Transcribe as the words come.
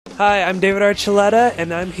Hi, I'm David Archuleta,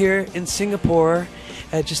 and I'm here in Singapore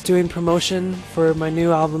just doing promotion for my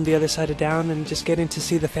new album, The Other Side of Down, and just getting to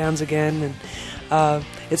see the fans again, and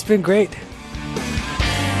it's been great.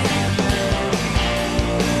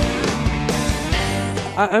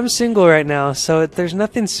 I'm single right now, so there's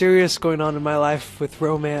nothing serious going on in my life with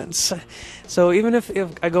romance. So even if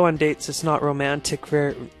I go on dates, it's not romantic,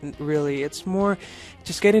 really. It's more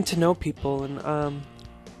just getting to know people and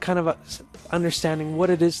kind of understanding what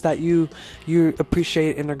it is that you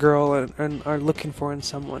appreciate in a girl and are looking for in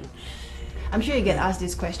someone. I'm sure you get asked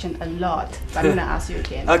this question a lot, but I'm going to ask you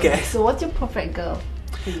again. Okay. So what's your perfect girl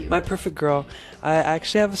for you? My perfect girl. I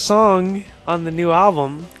actually have a song on the new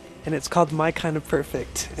album, and it's called My Kind of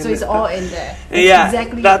Perfect. So it's all in there. Yeah,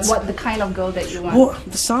 exactly what the kind of girl that you want. Well,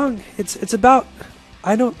 the song, it's about,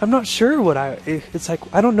 I'm not sure it's like,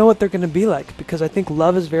 I don't know what they're going to be like, because I think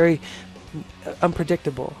love is very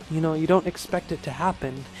unpredictable. You know, you don't expect it to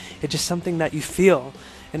happen. It's just something that you feel.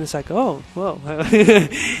 And it's like, oh, whoa.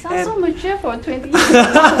 Sounds so mature for 20 years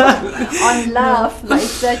on love, like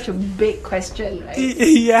such a big question, right?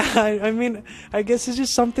 Yeah, I mean, I guess it's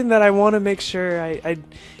just something that I want to make sure I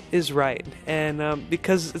is right. And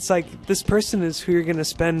because it's like, this person is who you're going to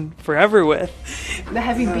spend forever with. But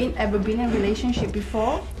have you ever been in a relationship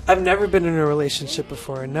before? I've never been in a relationship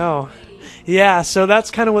before, no. Yeah, so that's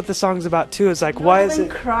kind of what the song's about too. It's like, why is it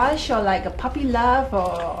crush or like a puppy love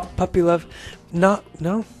or puppy love? No,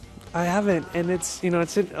 I haven't. And it's, you know,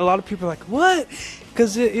 a lot of people are like, what?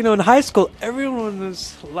 Because you know, in high school, everyone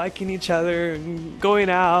was liking each other and going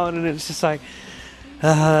out, and it's just like,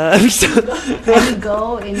 any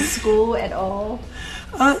girl in school at all?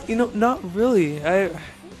 You know, not really.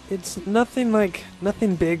 It's nothing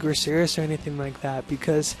big or serious or anything like that,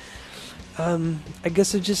 because I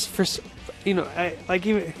guess it just you know, like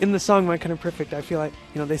even in the song My Kind of Perfect, I feel like,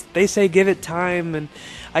 you know, they say give it time, and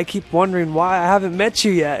I keep wondering why I haven't met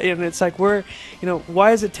you yet, and it's like, you know,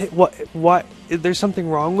 why is it why there's something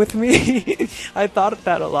wrong with me? I thought of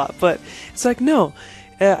that a lot, but it's like, no,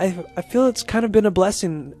 I feel it's kind of been a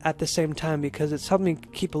blessing at the same time, because it's helped me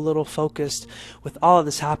keep a little focused with all of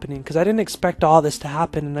this happening, because I didn't expect all this to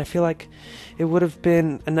happen, and I feel like it would have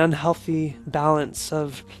been an unhealthy balance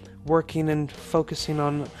of working and focusing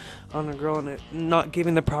on a girl and not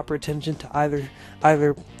giving the proper attention to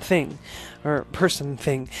either thing or person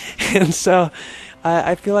thing. And so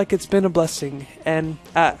I feel like it's been a blessing, and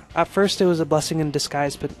at first it was a blessing in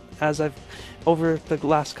disguise, but as over the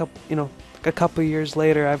last a couple years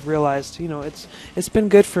later, I've realized, you know, it's been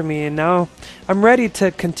good for me, and now I'm ready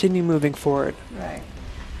to continue moving forward. Right.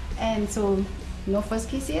 And so no first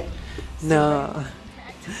kiss yet? No.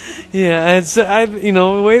 Yeah, it's you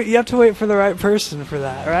know, you have to wait for the right person for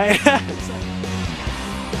that, right?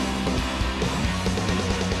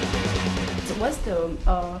 So what's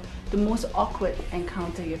the most awkward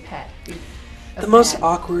encounter you've had with a The most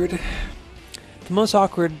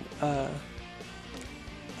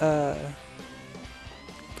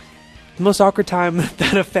awkward time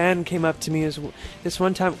that a fan came up to me is this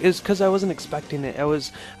one time is because I wasn't expecting it. I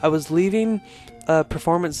was leaving a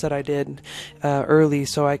performance that I did early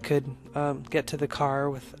so I could get to the car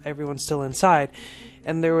with everyone still inside,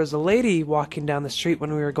 and there was a lady walking down the street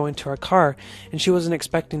when we were going to our car, and she wasn't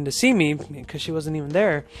expecting to see me because she wasn't even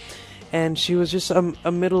there, and she was just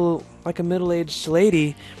a middle-aged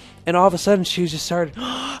lady. And all of a sudden, she just started,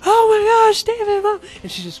 oh my gosh, David, Mom!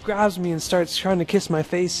 And she just grabs me and starts trying to kiss my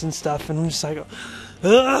face and stuff. And I'm just like,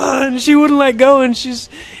 and she wouldn't let go. And she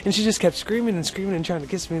just kept screaming and screaming and trying to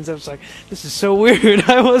kiss me. And so I was like, this is so weird.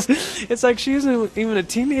 It's like she wasn't even a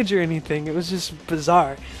teenager or anything. It was just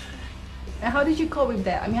bizarre. And how did you cope with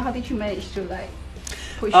that? I mean, how did you manage to like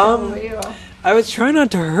push her away? Or? I was trying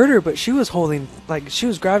not to hurt her, but she was she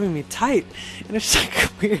was grabbing me tight, and it's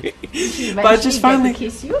like weird. But I just finally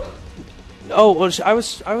kiss you. Oh well, I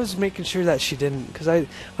was making sure that she didn't, because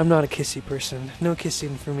I'm not a kissy person. No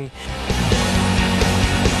kissing for me.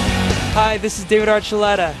 Hi, this is David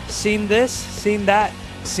Archuleta. Seen this, seen that,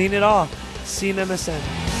 seen it all. XINMSN.